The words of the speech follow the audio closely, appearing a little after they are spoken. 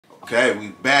Okay, we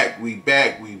back,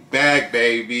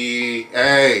 baby.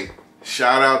 Hey,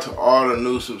 shout out to all the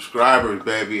new subscribers,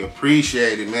 baby.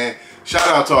 Appreciate it, man. Shout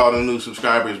out to all the new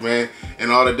subscribers, man.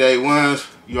 And all the day ones,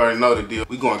 you already know the deal.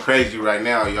 We going crazy right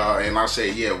now, y'all. And I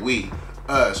say, yeah,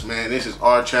 us, man. This is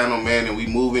our channel, man, and we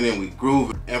moving and we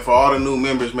grooving. And for all the new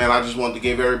members, man, I just wanted to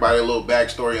give everybody a little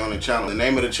backstory on the channel. The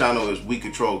name of the channel is We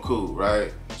Control Cool,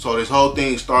 right? So this whole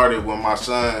thing started when my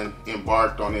son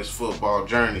embarked on his football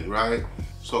journey, right?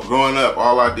 So growing up,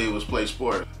 all I did was play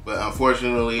sports. But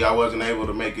unfortunately, I wasn't able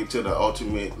to make it to the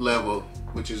ultimate level,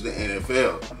 which is the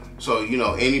NFL. So, you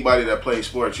know, anybody that plays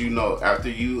sports, you know, after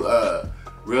you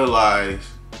realize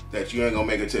that you ain't gonna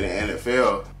make it to the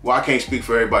NFL, well, I can't speak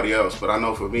for everybody else, but I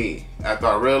know for me, after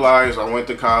I realized I went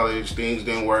to college, things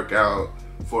didn't work out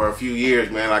for a few years,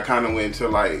 man, I kind of went into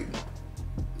like,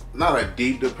 not a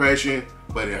deep depression,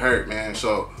 but it hurt, man.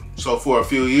 So for a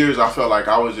few years, I felt like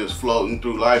I was just floating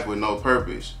through life with no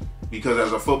purpose. Because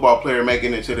as a football player,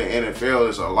 making it to the NFL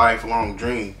is a lifelong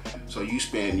dream. So you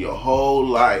spend your whole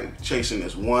life chasing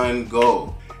this one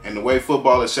goal. And the way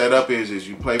football is set up is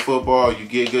you play football, you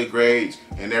get good grades,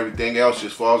 and everything else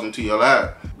just falls into your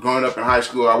lap. Growing up in high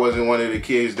school, I wasn't one of the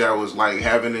kids that was like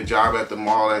having a job at the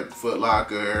mall, at Foot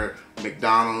Locker,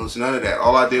 McDonald's, none of that.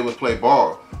 All I did was play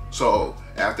ball. So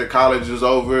after college is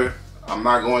over, I'm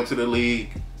not going to the league.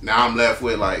 Now I'm left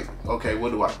with like, okay,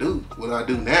 what do I do? What do I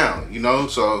do now? You know,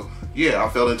 so yeah, I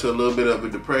fell into a little bit of a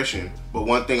depression. But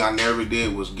one thing I never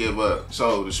did was give up.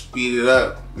 So to speed it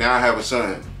up, now I have a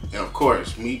son. And of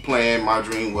course, me playing, my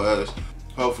dream was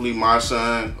hopefully my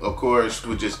son, of course,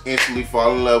 would just instantly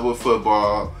fall in love with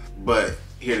football. But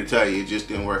here to tell you, it just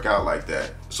didn't work out like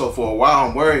that. So for a while,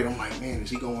 I'm worried. I'm like, man,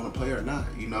 is he gonna want to play or not,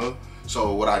 you know?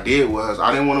 So what I did was,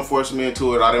 I didn't want to force him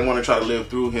into it. I didn't want to try to live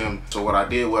through him. So what I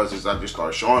did was I just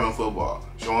started showing him football.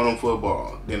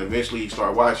 Then eventually he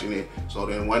started watching it. So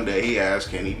then one day he asked,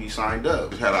 can he be signed up?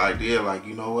 Just had an idea like,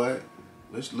 you know what?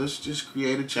 Let's just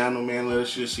create a channel, man.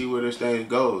 Let's just see where this thing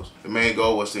goes. The main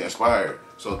goal was to inspire.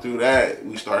 So through that,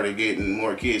 we started getting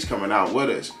more kids coming out with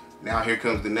us. Now here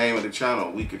comes the name of the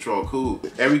channel, We Control Cool.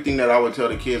 Everything that I would tell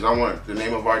the kids, I want the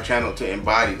name of our channel to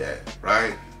embody that,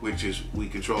 right? Which is We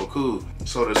Control Cool.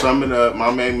 So to sum it up,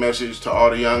 my main message to all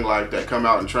the young life that come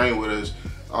out and train with us,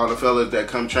 all the fellas that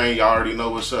come train, y'all already know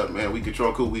what's up, man. We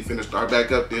Control Cool, we finna start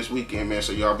back up this weekend, man,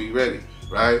 so y'all be ready,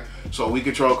 right? So We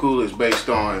Control Cool is based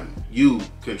on you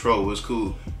control what's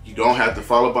cool. You don't have to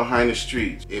follow behind the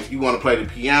streets. If you wanna play the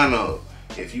piano,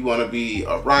 if you wanna be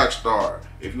a rock star,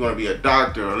 if you wanna be a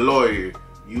doctor, a lawyer,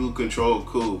 you control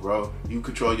cool, bro. You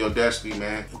control your destiny,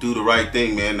 man. Do the right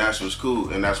thing, man. That's what's cool.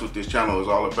 And that's what this channel is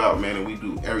all about, man. And we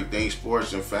do everything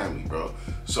sports and family, bro.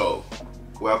 So,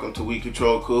 welcome to We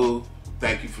Control Cool.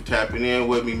 Thank you for tapping in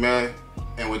with me, man.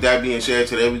 And with that being said,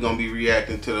 today we're going to be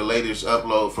reacting to the latest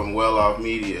upload from Well Off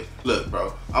Media. Look,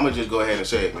 bro, I'm going to just go ahead and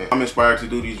say it, man. I'm inspired to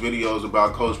do these videos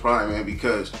about Coach Prime, man,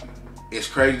 because it's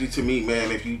crazy to me,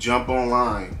 man, if you jump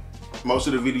online, most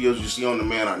of the videos you see on the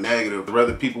man are negative.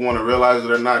 Whether people want to realize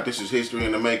it or not, this is history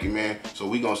in the making, man. So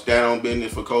we going to stand on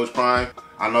business for Coach Prime.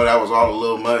 I know that was all a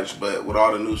little much, but with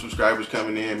all the new subscribers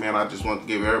coming in, man, I just want to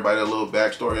give everybody a little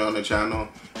backstory on the channel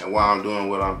and why I'm doing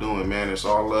what I'm doing, man. It's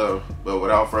all love. But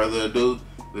without further ado,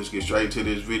 let's get straight to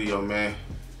this video, man.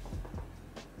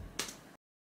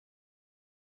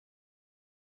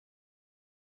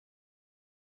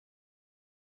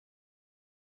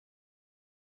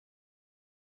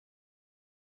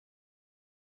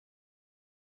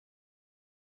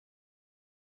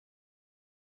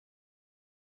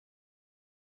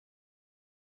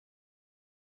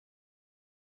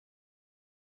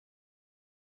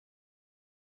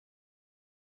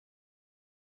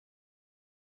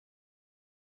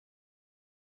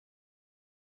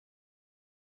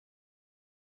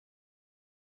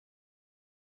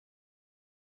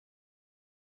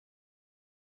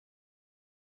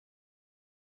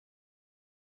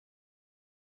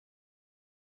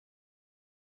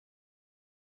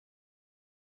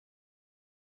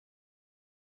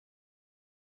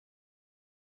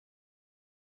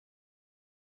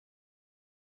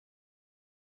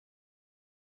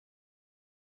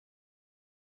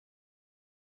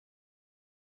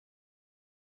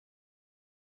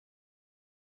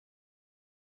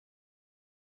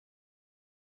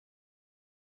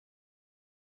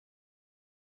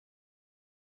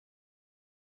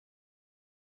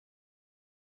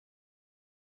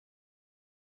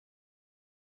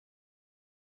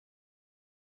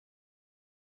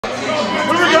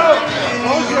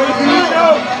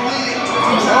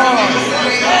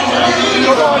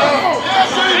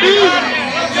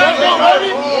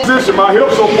 Position, my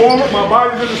hips are forward, my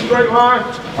body's in a straight line.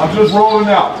 I'm just rolling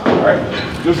out. All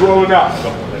right. Just rolling out.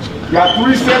 You got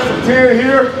 3 sets of 10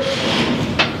 here.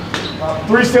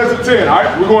 3 sets of 10, all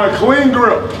right? We're going clean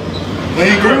grip.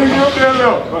 Clean grip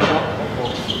deadlift.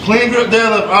 Clean grip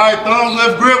deadlift, all right? Thumb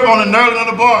left grip on the knurling of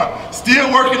the bar.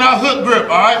 Still working out hook grip,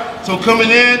 all right? So coming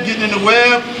in, getting in the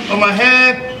web of my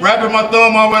hand, wrapping my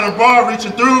thumb all the way to the bar,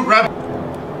 reaching through, wrapping.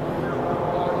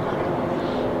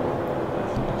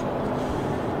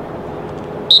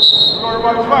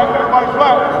 Everybody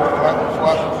flat.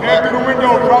 Hand through the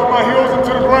window, drop my heels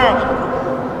into the ground.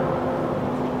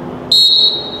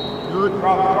 Good.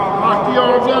 Lock the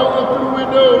arms out, up through the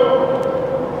window.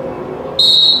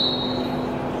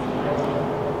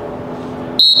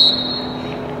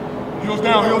 Heels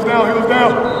down, heels down, heels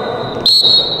down.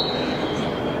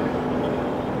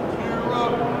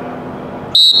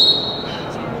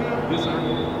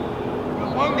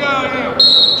 Got one guy here.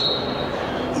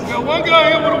 Got one guy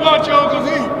here with a watch on because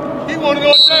he want to know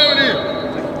what time it is.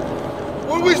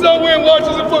 When we start wearing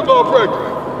watches in football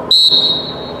practice?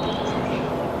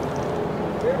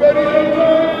 Everybody on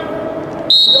time?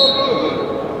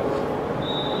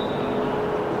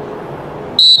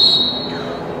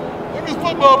 When these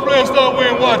football players start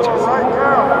wearing watches?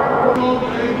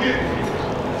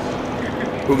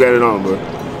 Who got it on, bro?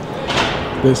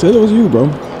 They said it was you, bro.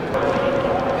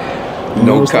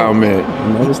 No comment.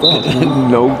 Never stop.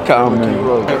 No comment.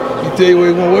 You tell you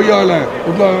where y'all line?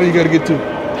 What line you got to get to?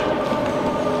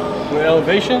 With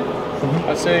elevation,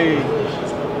 I'd say,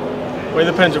 well, it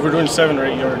depends if we're doing 7 or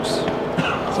 8 yards.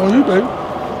 It's on you, baby. 45.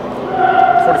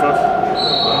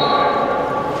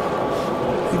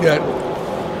 You got it.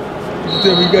 You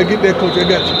tell me you got to get that, coach. I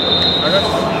got you. I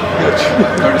got you.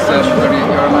 37,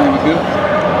 38-yard line, we good?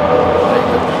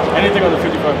 Anything on the 55.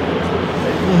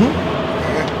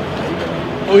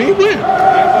 Oh, he went.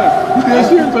 He's not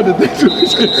serious about the things.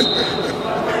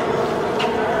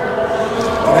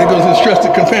 There goes his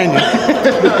trusted companion.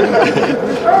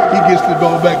 He gets the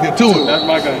ball back there to him. That's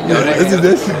my guy. Yeah,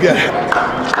 that's the guy.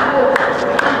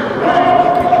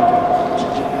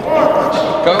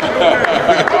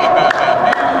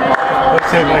 Let's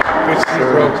say, Mike. Good to see you,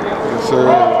 bro. Yes, sir.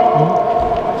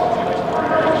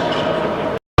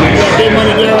 Big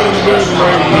money down in the building,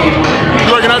 man. You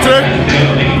working out today?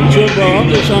 Chill, bro. I'm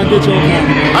just trying to get you on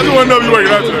camera. I just want to know if you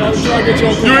working out today. I'm just trying to get you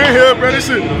on You camera. in here, bro. This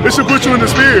should put you in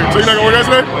the spirit. So you're not going to work out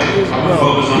today?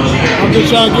 I'm just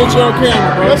trying to get you on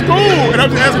camera, bro. That's cool. And I'm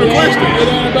just asking a question. It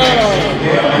ain't about all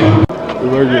that.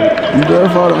 You working? You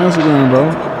verified on Instagram, bro.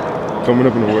 Coming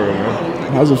up in the world,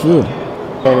 man. How's it feel?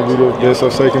 Trying to be the best so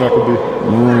say can I could be.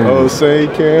 Oh, say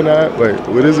can I? Wait,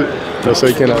 what is it? No,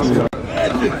 say can I?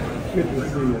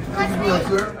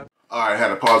 All right, had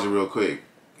to pause it real quick.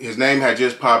 His name had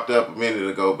just popped up a minute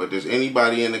ago, but there's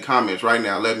anybody in the comments right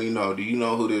now, let me know. Do you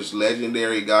know who this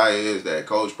legendary guy is that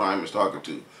Coach Prime is talking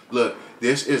to? Look,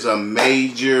 this is a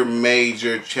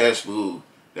major chess move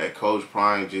that Coach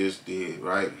Prime just did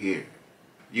right here.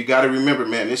 You got to remember,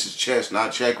 man, this is chess,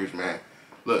 not checkers, man.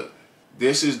 Look,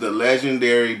 this is the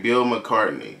legendary Bill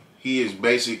McCartney. He is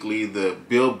basically the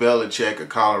Bill Belichick of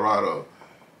Colorado.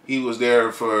 He was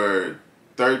there for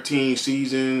 13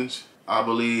 seasons, I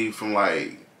believe, from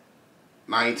like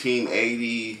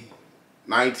 1980,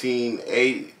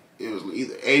 it was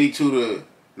either 82 to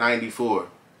 94.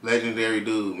 Legendary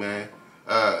dude, man.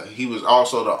 He was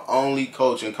also the only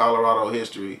coach in Colorado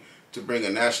history to bring a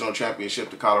national championship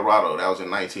to Colorado. That was in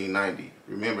 1990.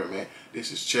 Remember, man,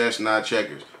 this is chess, not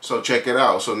checkers. So check it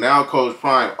out. So now Coach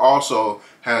Prime also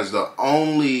has the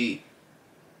only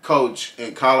coach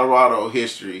in Colorado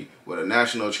history with a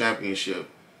national championship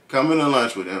coming to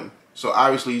lunch with him. So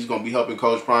obviously he's going to be helping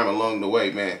Coach Prime along the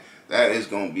way, man. That is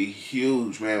going to be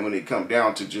huge, man, when it comes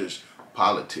down to just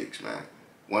politics, man.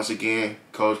 Once again,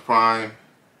 Coach Prime,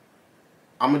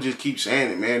 I'm going to just keep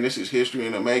saying it, man. This is history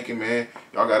in the making, man.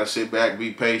 Y'all got to sit back,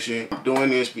 be patient. I'm doing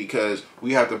this because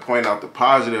we have to point out the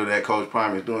positive that Coach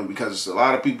Prime is doing, because it's a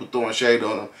lot of people throwing shade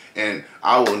on him, and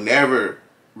I will never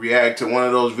react to one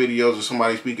of those videos of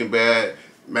somebody speaking bad.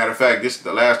 Matter of fact, this is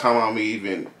the last time I'm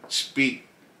even speak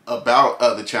about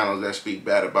other channels that speak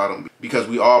bad about them, because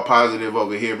we all positive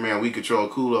over here, man. We control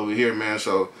cool over here, man.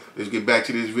 So let's get back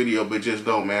to this video, but just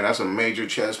know, man, that's a major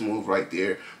chess move right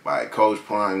there by Coach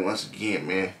Prime once again,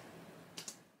 man.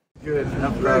 Good.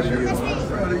 I'm proud of you. I'm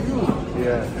proud of you.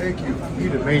 Yeah. Thank you. You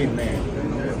the main man.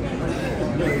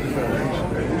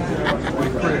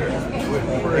 With prayer.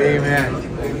 Amen.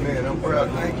 Amen. I'm proud.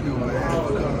 Thank you, man,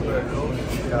 for coming back, Coach.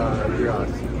 You're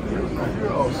awesome.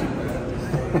 You're awesome, man.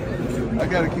 I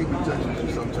gotta keep in touch with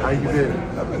you sometimes. How you been?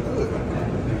 I've been good.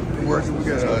 We're working. We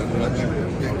got kids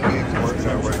working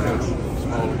out right now.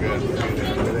 Small guys.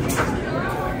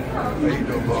 How you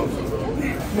doing, boss?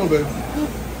 Come on, baby.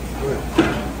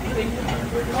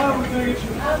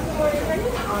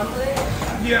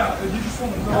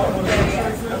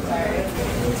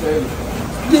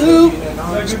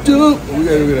 Stoop. We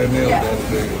gotta get that nail down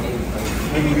today.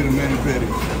 Let me get a mani pedi.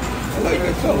 I like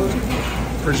that color.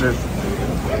 Appreciate it.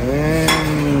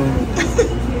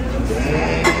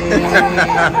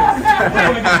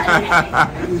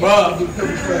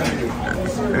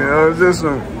 Yeah, just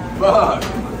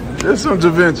some Da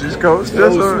Vinci's, coach.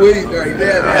 Just some, sweet like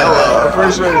that. I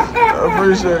appreciate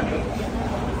it.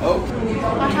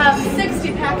 I have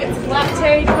 60 packets of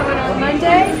latte coming on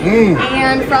Monday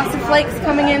and Frosted Flakes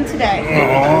coming in today.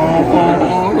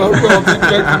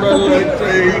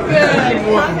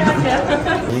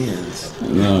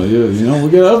 No, yeah, you know, we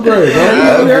gotta upgrade, bro.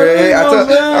 Upgrade. I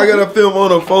gotta film on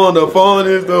the phone. The phone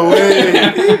is the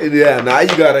way. Yeah, now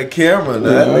you got a camera.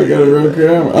 Yeah, I got a real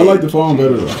camera. I like the phone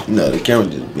better though. No, the camera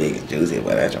just big and juicy,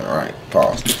 but that's alright.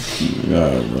 Pause.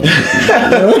 God, bro.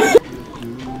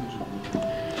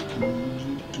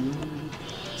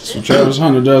 So Travis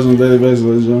Hunter does on a daily basis,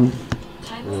 ladies and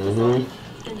gentlemen.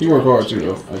 He work hard too,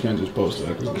 though. I can't just post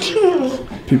that because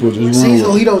people just See, run.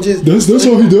 so he don't just. That's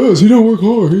all he does. He don't work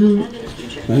hard.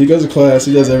 He goes to class.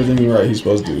 He does everything right. He's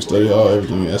supposed to do. Study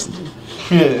everything. That's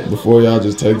before y'all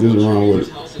just take this around with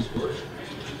it.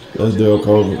 That's Dale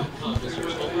Colbert.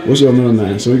 What's your middle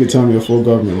name? So he can tell me your full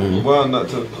government name. Well, not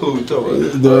to who you talking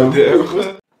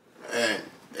about. And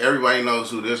everybody knows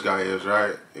who this guy is,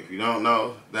 right? If you don't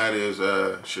know, that is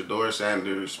Shedeur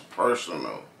Sanders'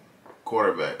 personal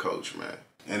quarterback coach, man.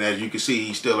 And as you can see,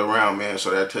 he's still around, man. So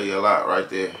that tell you a lot right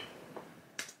there.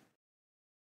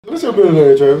 What's your middle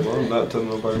name, Travis? I'm not telling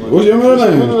nobody. What's your middle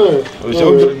name? What's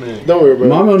your middle name? Don't worry about it.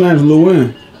 My middle name's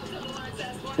Lewin.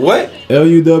 What?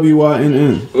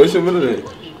 L-U-W-Y-N-N. What's your middle name?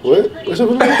 What? What's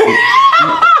your middle name?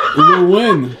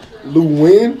 Lewin.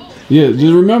 Lewin? Yeah,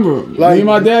 just remember, me and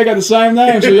my dad got the same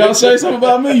name, so y'all say something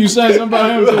about me, you say something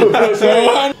about him too.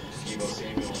 So,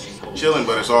 Chilling,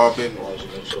 but it's all business.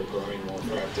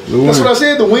 That's what I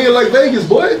said, the win like Vegas,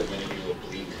 boy.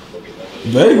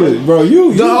 Vegas, bro,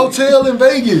 The hotel in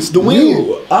Vegas, the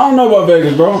win. I don't know about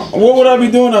Vegas, bro. What would I be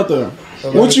doing out there?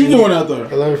 What you doing out there?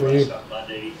 I learned from you.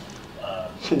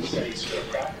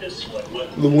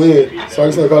 Lewin. So I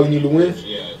can start calling you Lewin?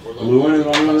 Lewin is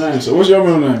my middle name. So what's your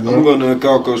middle name? I'm gonna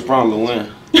call Coach Brown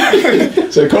Lewin.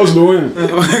 Say Coach Lewin.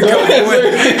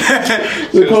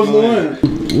 Say Coach Lewin.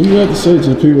 What do you have to say to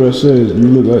the people that says you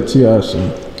look like T.I.'s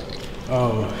son?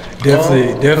 Oh,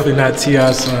 definitely not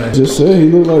T.I.'s son. Just say he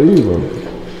look like you, bro.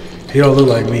 He don't look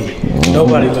like me.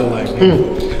 Nobody look like me.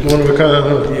 One of a kind,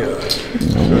 huh? Yeah.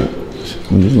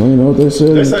 I'm just letting you know what they said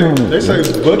in the comments. They say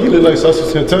Bucky look like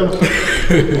Sausage Santana.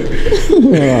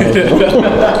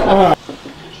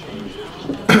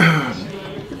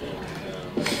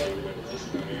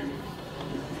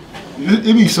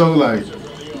 It be so like,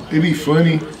 it be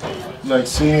funny, like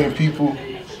seeing people,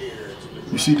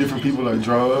 you see different people like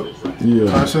draw up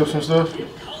concepts and stuff,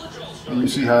 and you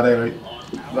see how they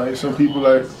like some people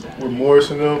like with Morris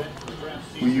and them,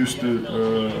 we used to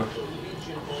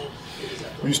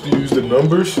use the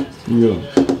numbers, and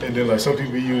then like some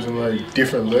people be using like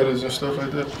different letters and stuff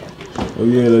like that. Oh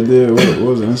yeah, they did. What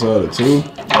was it, inside of 2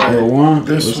 or 1?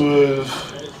 This was,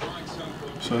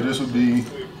 so this would be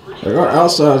like our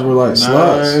outsides were like 9,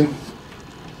 slots.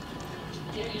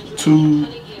 2,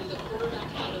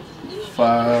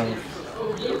 5,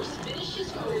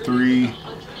 3,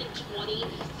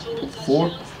 4.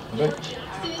 I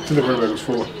think the running back was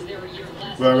 4.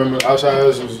 But I remember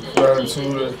outsides was 5 and 2.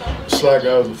 The slot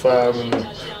guy was a 5, and the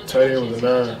tight end was a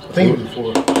 9. I think it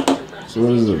was a 4. So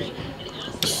what is it?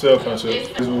 Cell concept.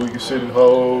 This is where we can sit in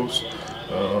holes,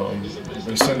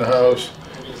 and sit in the house.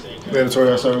 Mandatory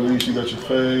outside release, you got your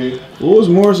fade. What was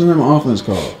Morrison and them offense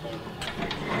called?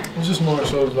 It's just more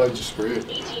so like just spread.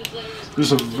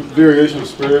 Just a variation of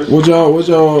spread. What y'all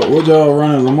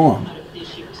running Lamar?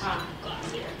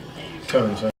 Kind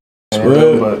of the same.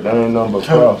 Spread? But that ain't nothing but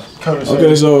cross.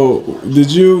 Okay, so did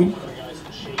you?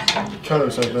 Kind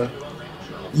of the same thing.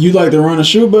 You like the run and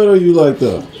shoot better, or you like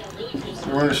the?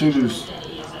 The run and shoot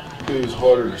is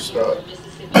harder to stop.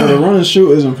 So the run and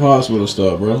shoot is impossible to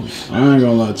stop, bro. I ain't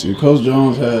gonna lie to you. Coach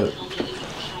Jones had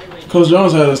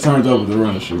us turned up with the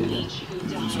run and shoot, bro.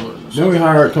 Then we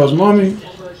hired Coach Mummy.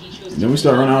 Then we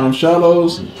start running out them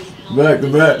shallows, back to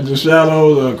back, just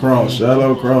shallows, cross,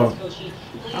 shallow, cross.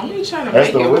 I'm really trying to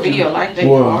make your video like they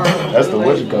are. That's the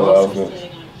what you call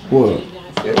offense. What?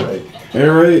 Air raid.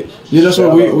 Air raid? Yeah, that's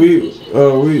what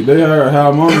they hired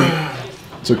Hal Mummy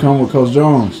to come with Coach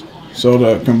Jones. So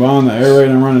to combine the air raid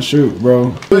and run and shoot,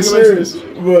 bro. It's serious,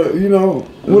 but you know,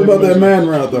 what about that man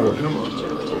route though?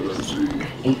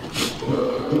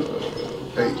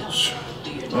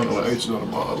 don't know what H is on the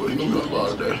ball, but he's gonna be on the ball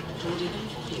today.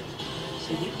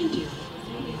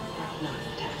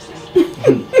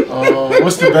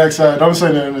 What's the backside? Don't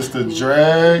say that. It's the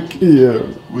drag. Yeah.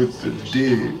 With the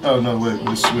dig. Oh no, wait,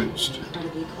 we switched.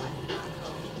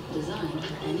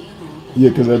 Yeah,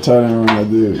 because that tight end run I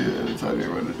did. Yeah, the tight end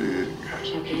run the dig.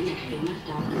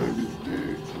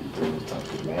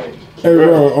 Hey,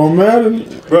 bro, on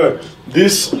Madden, bro,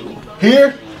 this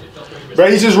here,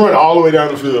 bro, he just run all the way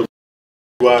down the field,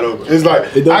 wide open. It's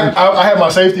like I have my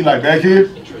safety like back here,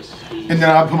 and then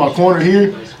I put my corner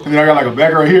here, and then I got like a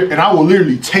back right here, and I will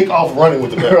literally take off running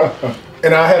with the back.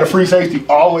 And I had a free safety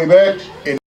all the way back,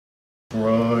 and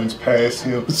runs past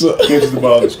him, catches the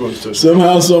ball, and scores a touchdown.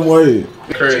 somehow, some way.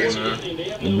 Crazy, man.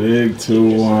 Big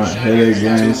 2-1 head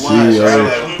game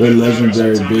CEO, the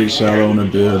legendary Big Shot on the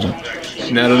building.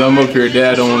 Now that I'm up here,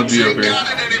 Dad don't want to be up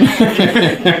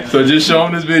here. So just show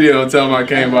him this video and tell him I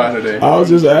came by today. I was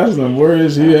just asking him, where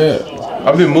is he at?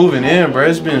 I've been moving in, bro.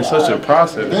 It's been such a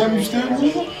process. Damn, you still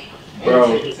moving?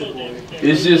 Bro,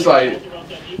 it's just like...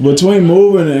 Between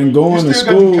moving and going to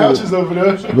school, couches over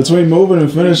there. between moving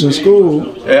and finishing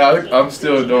school. Yeah, I'm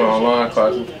still doing online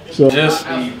classes. So just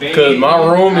because my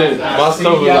room and my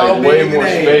stuff is like way more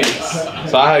space.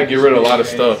 So I had to get rid of a lot of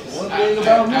stuff.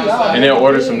 And then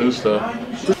order some new stuff.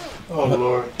 Oh,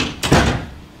 Lord.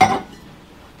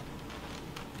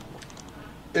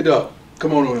 Hey, dog,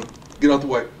 come on over. Get off the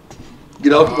white.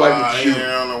 Get off the white with the shoe.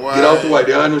 Get off the white.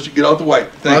 I know you get off the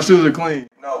white. My shoes are clean.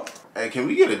 No. Hey, can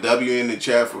we get a W in the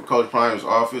chat for Coach Prime's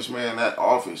office, man? That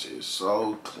office is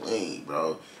so clean,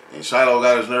 bro. And Shiloh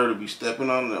got his nerve to be stepping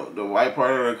on the white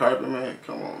part of the carpet, man.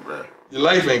 Come on, bro. Your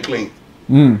life ain't clean.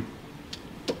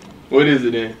 What is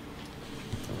it then?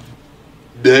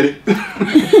 Daddy.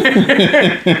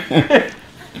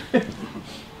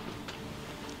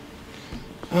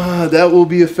 That will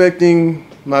be affecting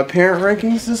my parent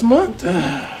rankings this month.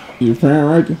 Your parent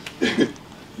ranking?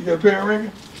 You got a parent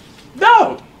ranking?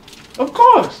 No, of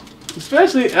course.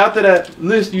 Especially after that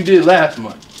list you did last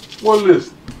month. What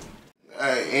list?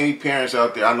 Hey, any parents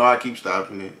out there, I know I keep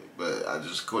stopping it, but I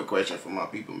just quick question for my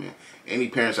people, man. Any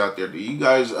parents out there, do you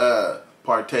guys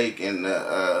partake in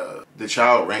the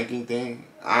child ranking thing?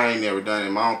 I ain't never done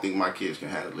it. I don't think my kids can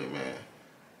handle it, man.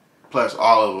 Plus,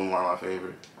 all of them are my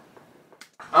favorite.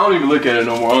 I don't even look at it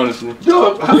no more, honestly.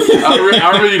 No,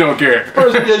 I really don't care.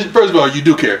 First of all, you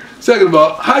do care. Second of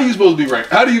all, how are you supposed to be ranked?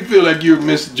 How do you feel like you're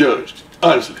misjudged?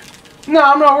 Honestly. No,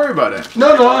 I'm not worried about that.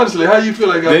 No, honestly, how do you feel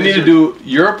like they need to do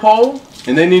your poll,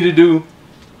 and they need to do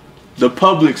the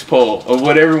public's poll of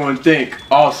what everyone think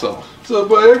also. So,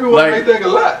 but everyone may think a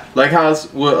lot. Like how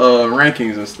it's with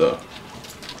rankings and stuff.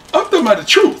 I'm talking about the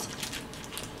truth.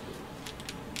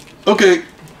 Okay,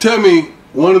 tell me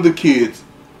one of the kids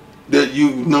that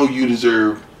you know you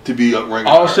deserve to be ranked.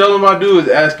 All Sheldon I do is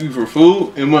ask you for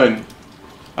food and money.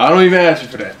 I don't even ask you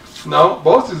for that. No,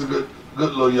 Boss is a good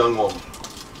little young woman.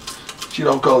 She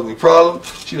don't cause me problems.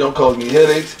 She don't cause me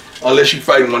headaches unless she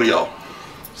fighting one of y'all.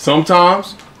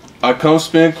 Sometimes I come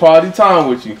spend quality time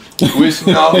with you, which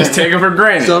is taken for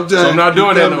granted. Sometimes so I'm not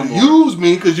doing that no more. Use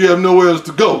me because you have nowhere else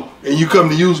to go, and you come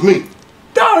to use me.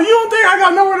 No, you don't think I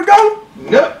got nowhere to go?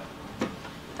 No.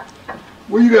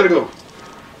 Where you gotta go?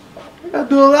 I gotta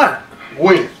do a lot.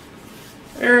 When?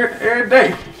 Every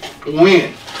day.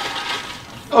 When?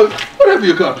 Oh, what have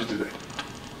you accomplished today?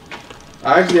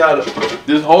 I actually had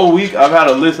this whole week. I've had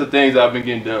a list of things I've been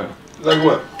getting done. Like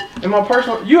what? In my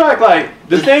personal, you act like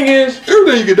the thing is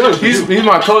everything you get done. He's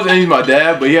my coach and he's my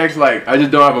dad, but he acts like I just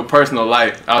don't have a personal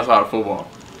life outside of football.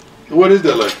 What is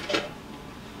that like?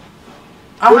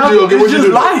 It's just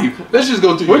life. Let's just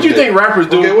go through. What do you think rappers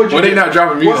do when they not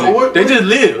dropping music? They just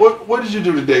live. What did you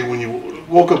do today when you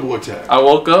woke up at what time? I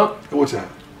woke up. At what time?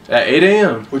 At 8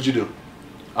 a.m. What'd you do?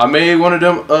 I made one of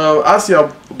them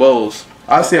Asia bowls.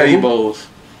 Asia bowls.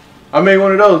 I made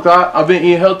one of those. I've been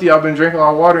eating healthy. I've been drinking a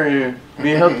lot of water and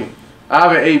being healthy. I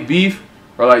haven't ate beef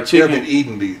or like chicken. You haven't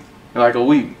eaten beef in like a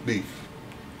week. Beef.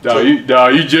 Dog, you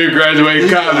just graduated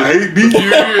college. I ate beef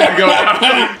years ago.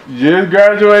 Just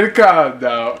graduated college,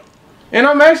 dog. And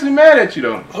I'm actually mad at you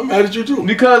though. I'm mad at you too.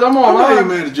 Because I'm online. I'm not even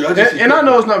mad at you. And I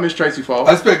know it's not Miss Tracy's fault.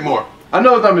 I expect more. I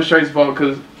know it's not Miss Tracy's fault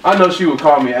because I know she would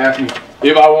call me and ask me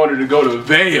if I wanted to go to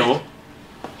Vail.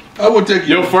 I would take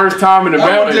you. Your first time in the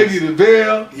mountains. I would take you to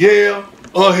Vail, Yale,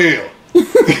 or hell.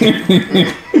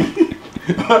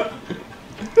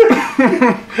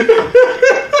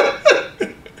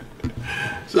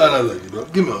 So I love you, bro.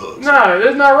 Give me a hug. Nah,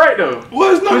 that's not right though.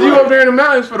 Well, it's not right. Because you up there in the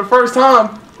mountains for the first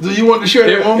time. Do you want to share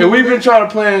that moment? And we've been trying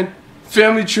to plan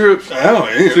family trips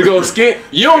to go ski.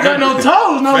 You don't got no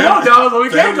toes no more, dog, so we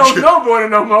can't go snowboarding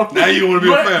no more. Now you want to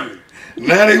be a family.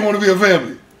 Now they want to be a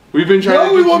family. We've been trying You to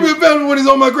always want to be a family when he's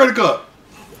on my credit card.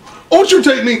 Won't you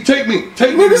take me? Look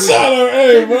at Shallow,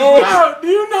 hey, bro. Do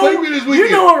you know? Take me this weekend.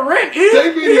 You know what rent is?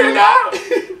 Take me here now.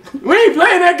 We ain't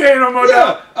playing that game no more.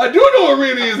 Yeah, I do know what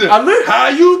rent is here. How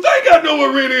you think I know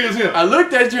what rent is here? I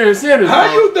looked at your incentives.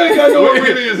 How you think I know what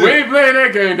rent is here? We ain't playing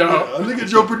that game, dog. Look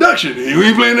at your production. You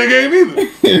ain't playing that game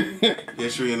either.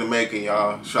 History in the making,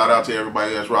 y'all. Shout out to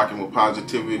everybody that's rocking with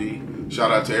positivity. Shout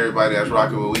out to everybody that's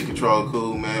rocking with We Control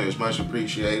Cool, man. It's much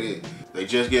appreciated. They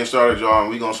just getting started, y'all,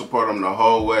 and we gonna support them the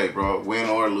whole way, bro. Win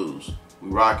or lose. We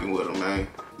rocking with them, man.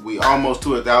 We almost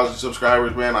to 1,000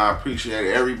 subscribers, man. I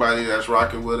appreciate everybody that's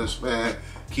rocking with us, man.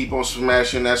 Keep on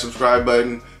smashing that subscribe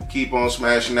button. Keep on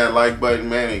smashing that like button,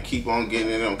 man. And keep on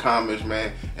getting in them comments,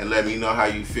 man. And let me know how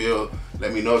you feel.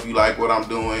 Let me know if you like what I'm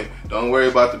doing. Don't worry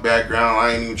about the background.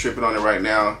 I ain't even tripping on it right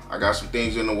now. I got some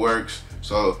things in the works.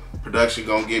 So production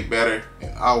gonna get better.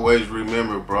 And always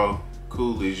remember, bro,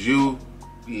 cool is you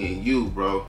being you, bro.